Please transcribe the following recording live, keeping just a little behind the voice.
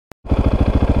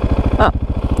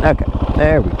Okay,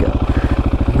 there we go.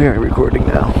 We are recording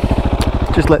now.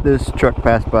 Just let this truck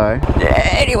pass by.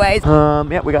 Anyways,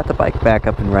 yeah, we got the bike back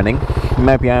up and running. You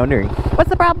might be wondering, what's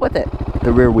the problem with it?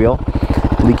 The rear wheel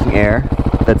leaking air.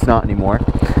 That's not anymore.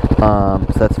 So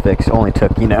that's fixed. Only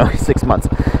took, 6 months.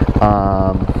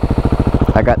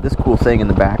 I got this cool thing in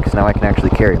the back, so now I can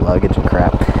actually carry luggage and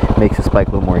crap. Makes this bike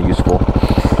a little more useful.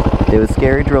 It was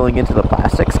scary drilling into the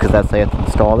plastics because that's how you have to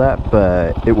install that,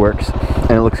 but it works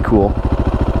and it looks cool.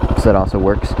 So that also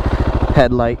works.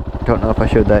 Headlight, don't know if I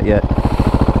showed that yet.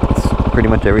 It's pretty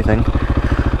much everything.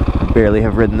 I barely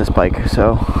have ridden this bike,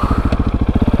 so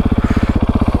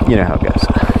you know how it goes.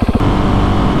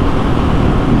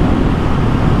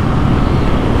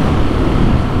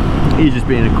 He's just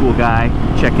being a cool guy,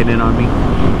 checking in on me.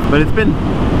 But it's been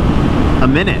a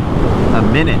minute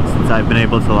since I've been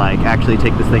able to like actually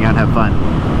take this thing out and have fun.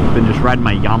 I've been just riding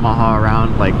my Yamaha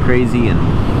around like crazy and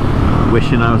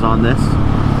wishing I was on this.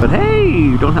 But hey,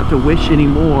 you don't have to wish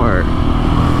anymore.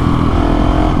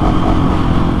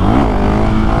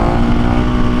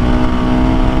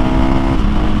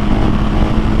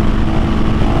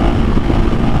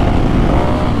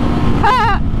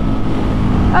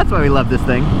 That's why we love this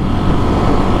thing.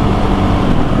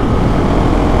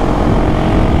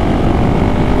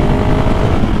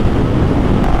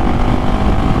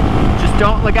 Just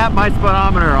don't look at my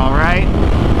speedometer, alright?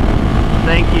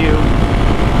 Thank you.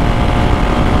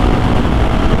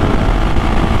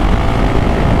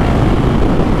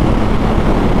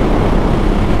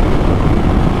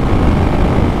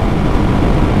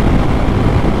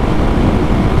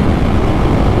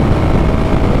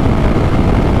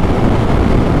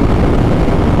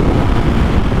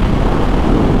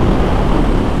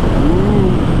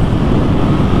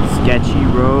 Sketchy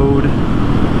road.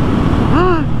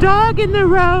 Dog in the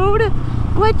road.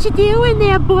 What you doing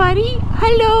there, buddy?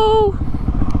 Hello.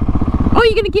 Oh,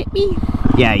 you gonna get me?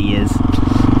 Yeah, he is.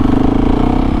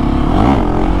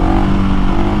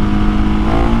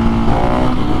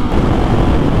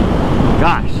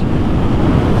 Gosh.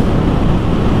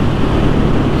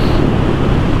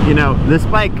 This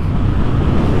bike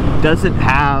doesn't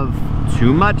have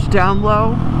too much down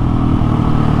low.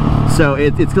 So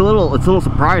it's a little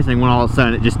surprising when all of a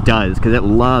sudden it just does, because it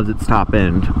loves its top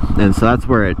end, and so that's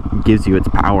where it gives you its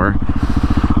power.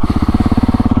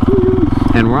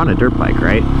 And we're on a dirt bike,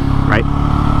 right?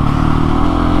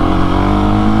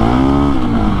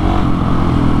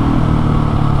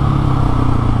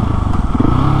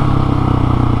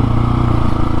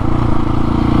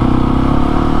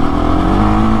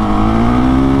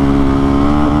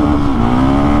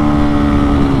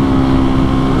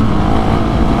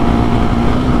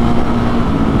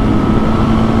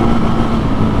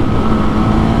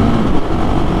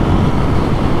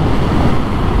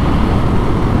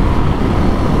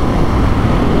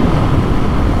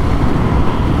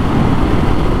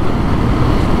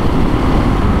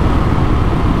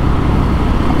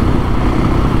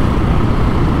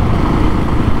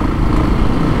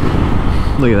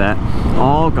 Look at that,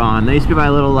 all gone. That used to be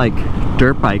my little like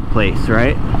dirt bike place,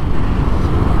 right?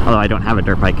 Although I don't have a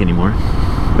dirt bike anymore,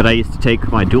 but I used to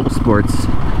take my dual sports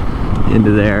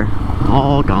into there.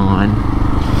 All gone.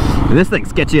 And this thing's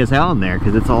sketchy as hell in there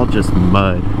because it's all just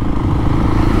mud.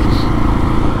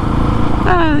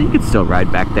 You could still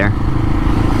ride back there.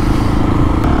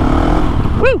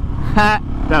 Woo! Ha!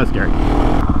 That was scary.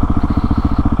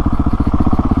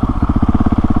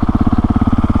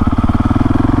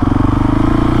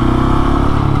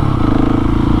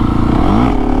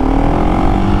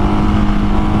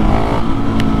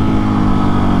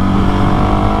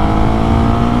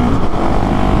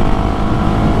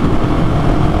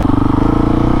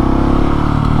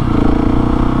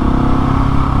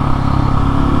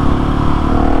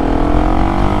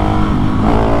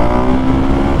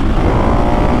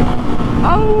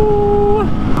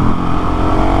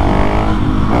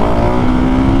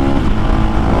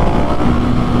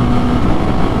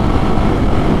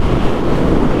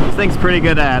 This thing's pretty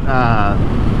good at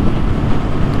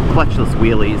clutchless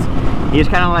wheelies. You just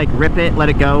kind of like rip it, let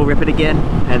it go, rip it again,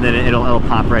 and then it'll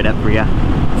pop right up for you.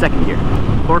 Second gear,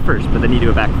 or first, but then you do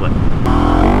a backflip.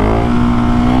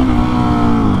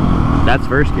 That's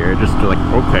first gear, just like,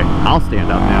 okay, I'll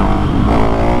stand up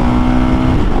now.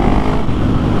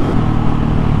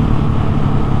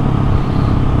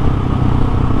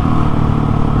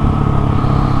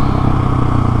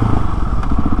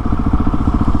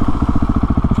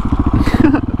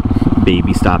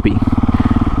 Baby stoppy.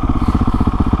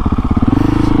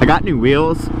 I got new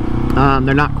wheels.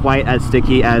 They're not quite as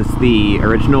sticky as the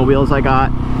original wheels I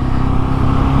got.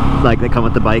 Like, they come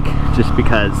with the bike, just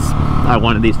because I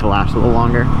wanted these to last a little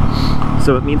longer.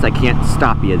 So it means I can't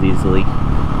stop you as easily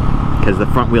because the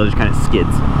front wheel just kind of skids.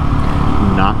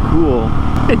 Not cool.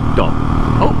 Hey, dog.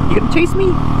 Oh, you gonna chase me?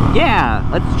 Yeah,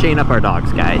 let's chain up our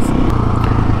dogs, guys.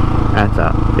 That's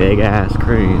a big ass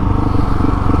crane.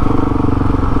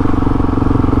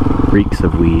 Reeks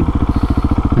of weed.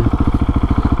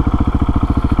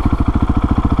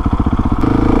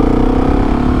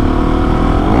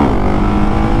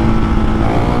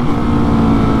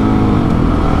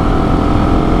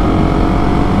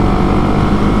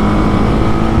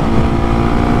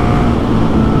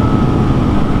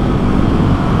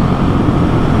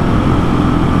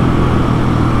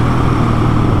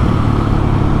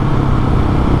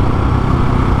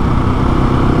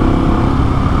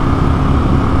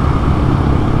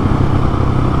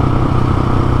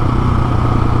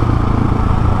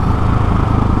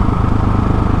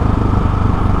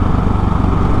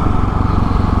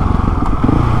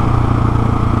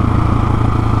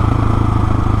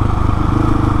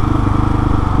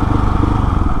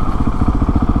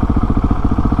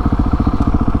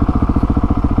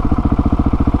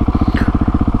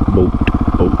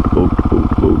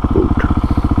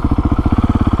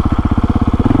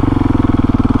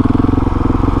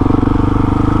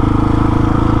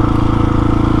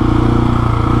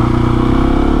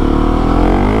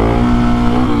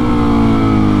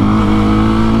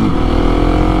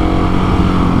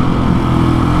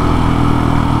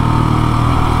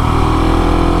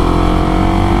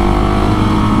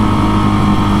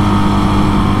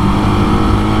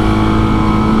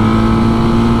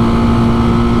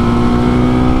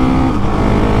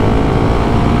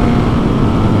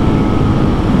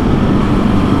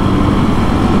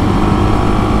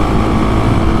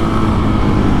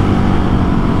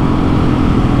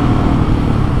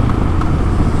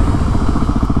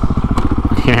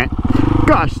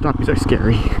 Gosh, stoppies are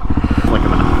scary. Like I'm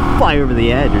gonna fly over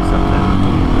the edge or something.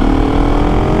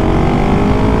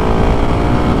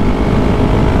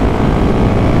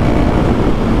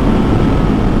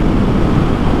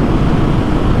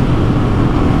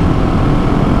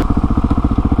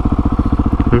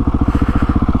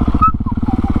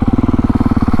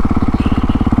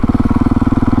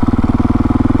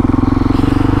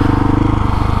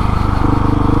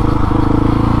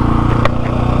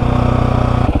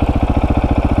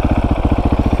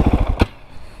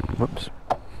 Whoops.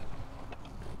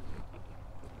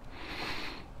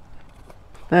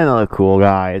 Doesn't it look cool,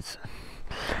 guys?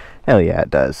 Hell yeah,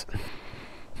 it does.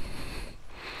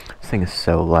 This thing is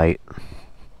so light.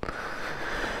 I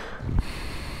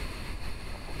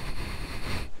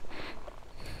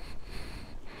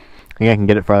think I can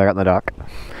get it farther out in the dock.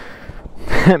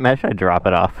 Imagine I drop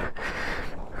it off.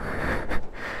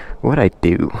 What'd I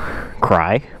do?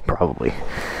 Cry? Probably.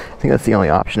 I think that's the only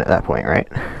option at that point, right?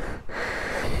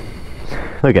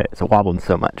 Look at it, it's wobbling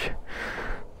so much.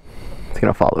 It's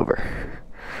gonna fall over.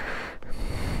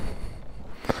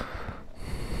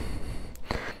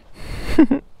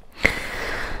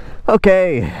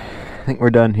 Okay, I think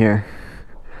we're done here.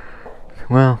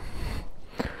 Well,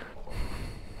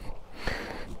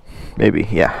 maybe,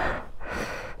 yeah.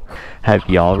 Have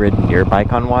y'all ridden your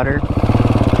bike on water?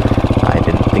 I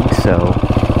didn't think so.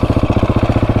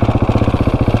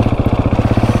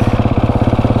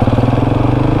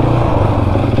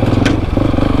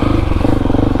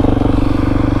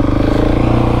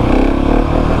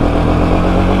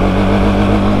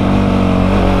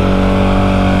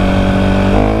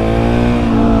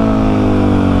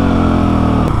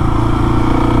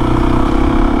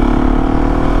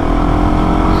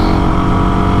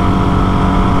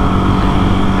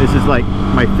 This is like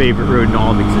my favorite road in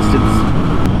all of existence.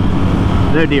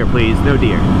 No deer, please. No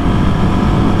deer.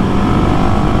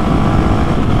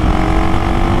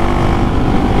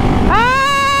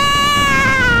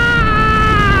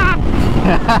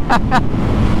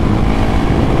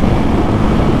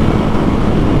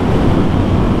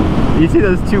 You see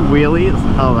those two wheelies?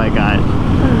 Oh my god.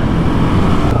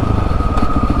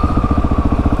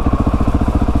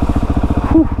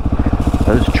 Whew.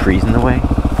 Are those trees in the way?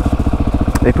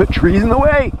 They put trees in the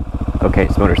way! Okay,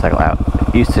 it's motorcycle out.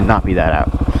 It used to not be that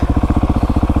out.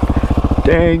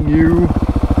 Dang you!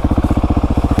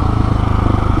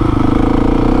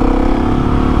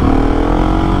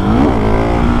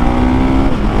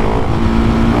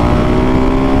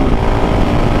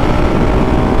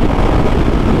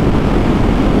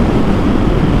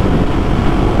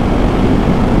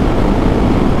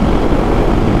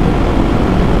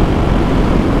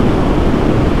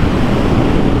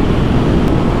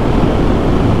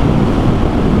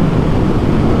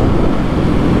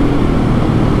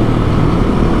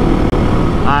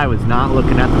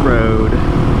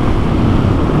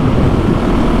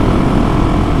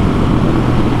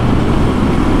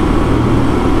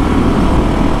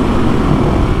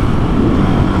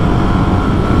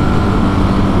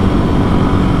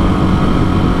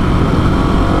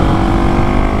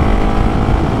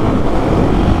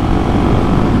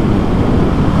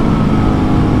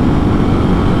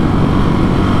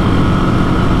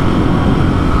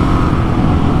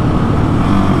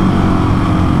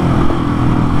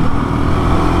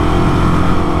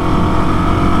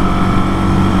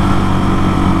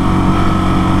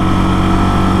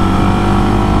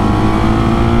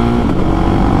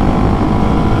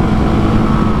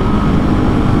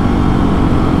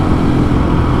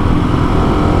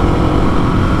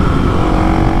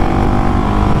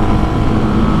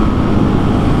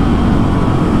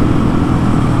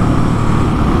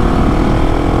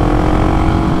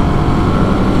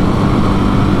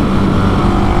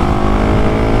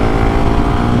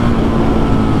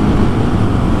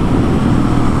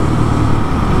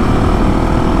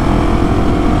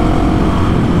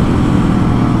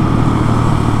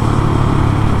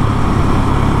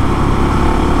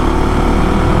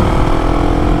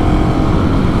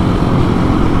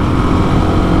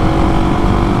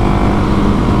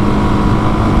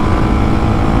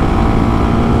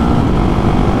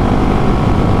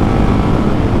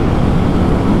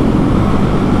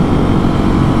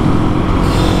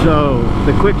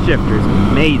 quick shifter is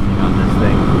amazing on this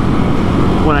thing.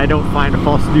 When I don't find a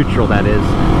false neutral, that is.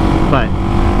 But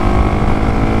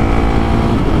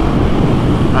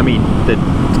I mean,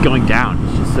 it's going down.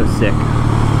 It's just so sick.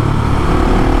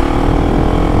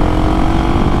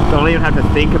 Don't even have to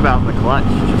think about the clutch.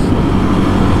 Just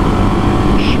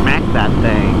smack that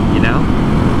thing, you know?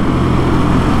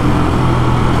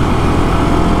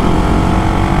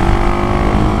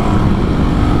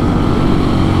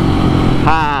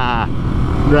 Ha!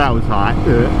 That was hot.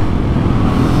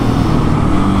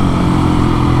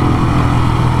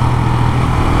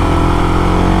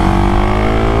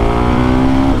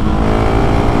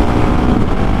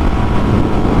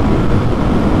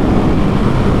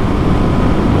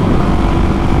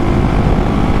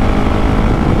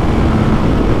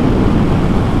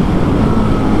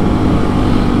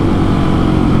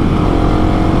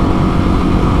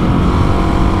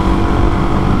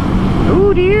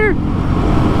 Oh dear!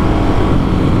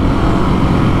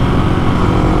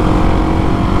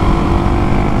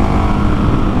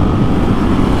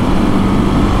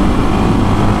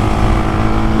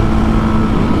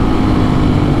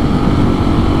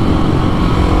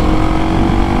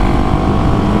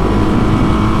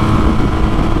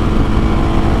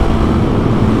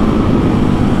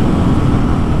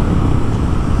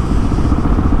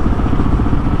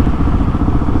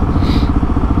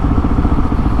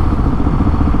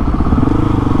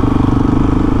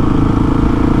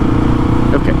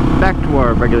 Back to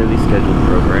our regularly scheduled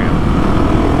program.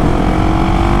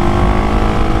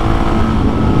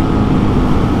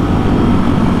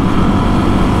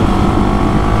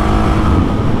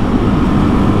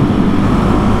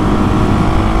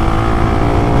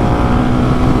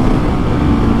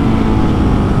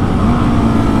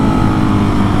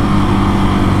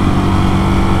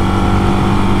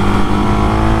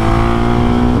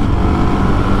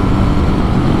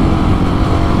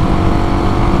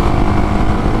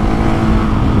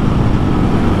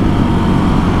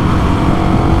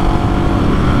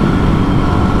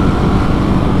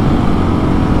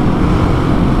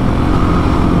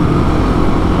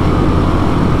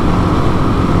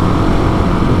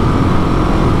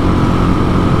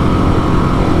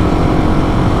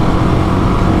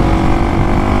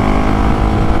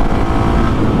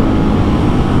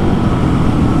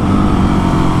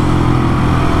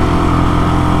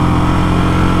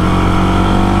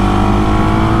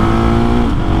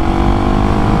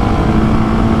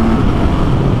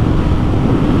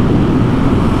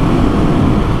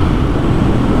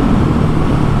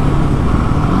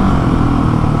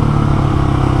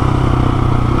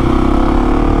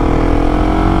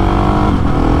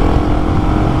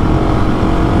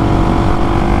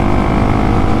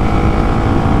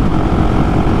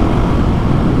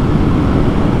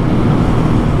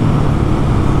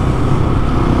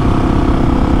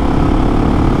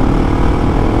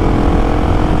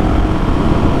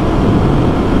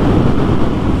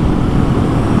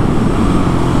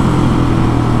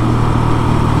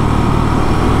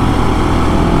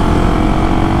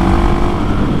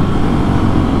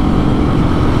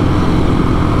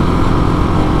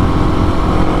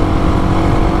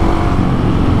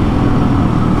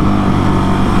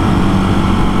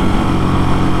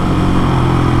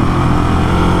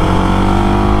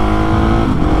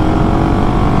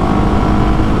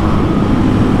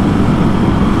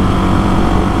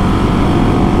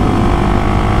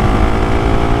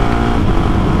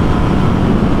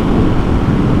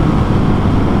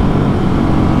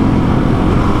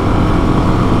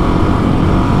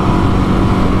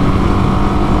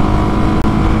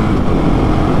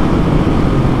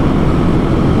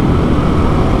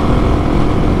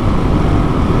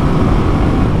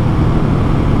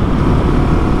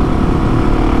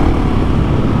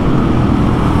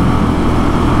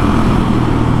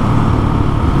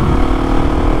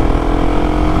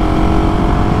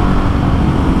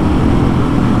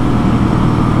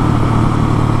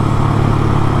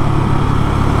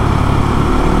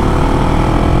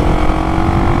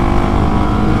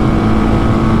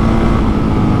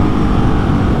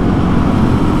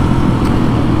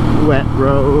 Wet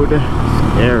road,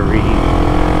 scary.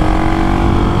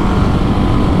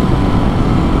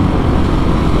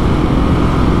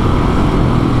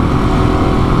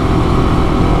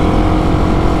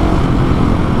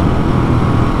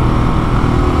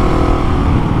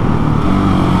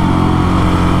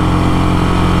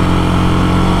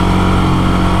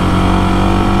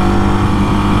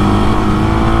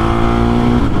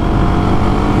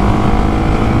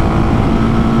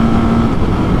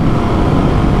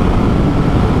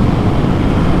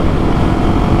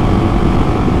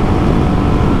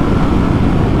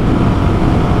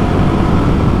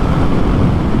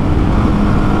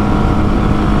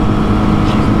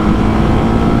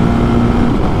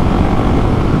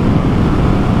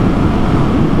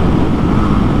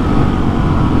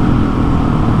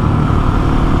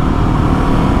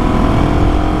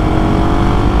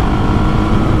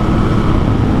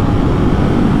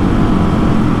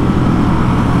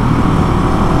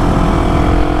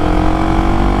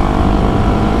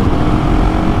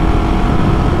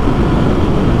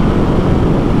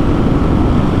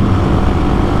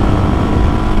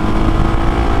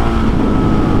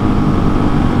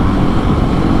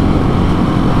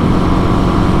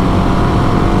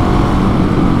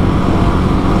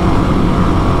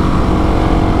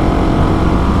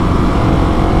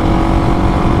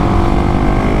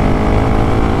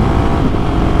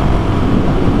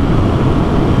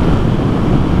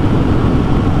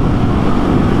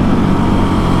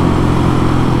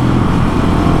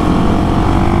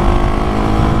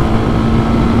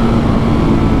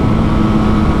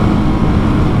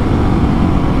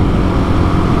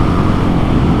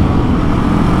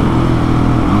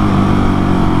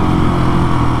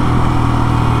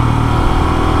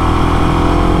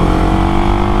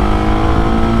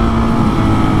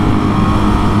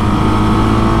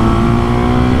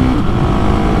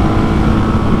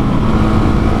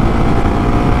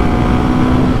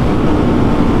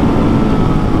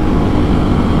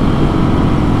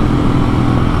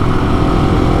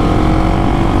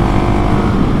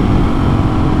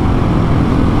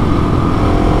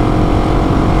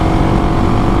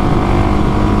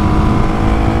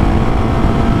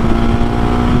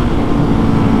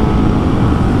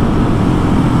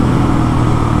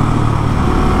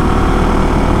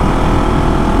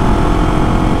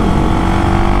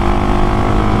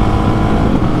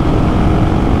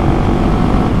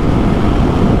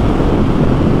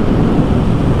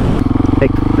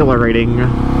 exhilarating.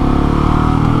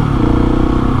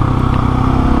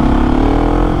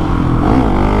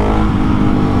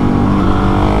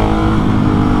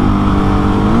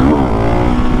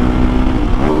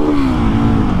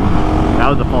 That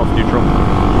was a false neutral.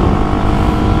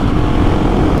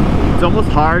 It's almost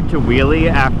hard to wheelie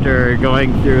after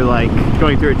going through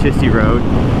a twisty road,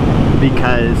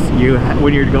 because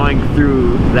when you're going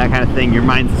through that kind of thing, your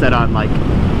mind's set on like,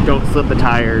 don't slip the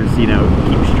tires, you know,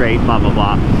 keep straight, blah blah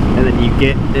blah. And then you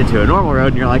get into a normal road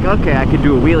and you're like, okay, I could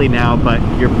do a wheelie now, but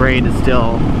your brain is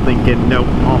still thinking, nope,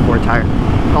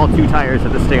 all two tires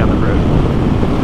have to stay on the road.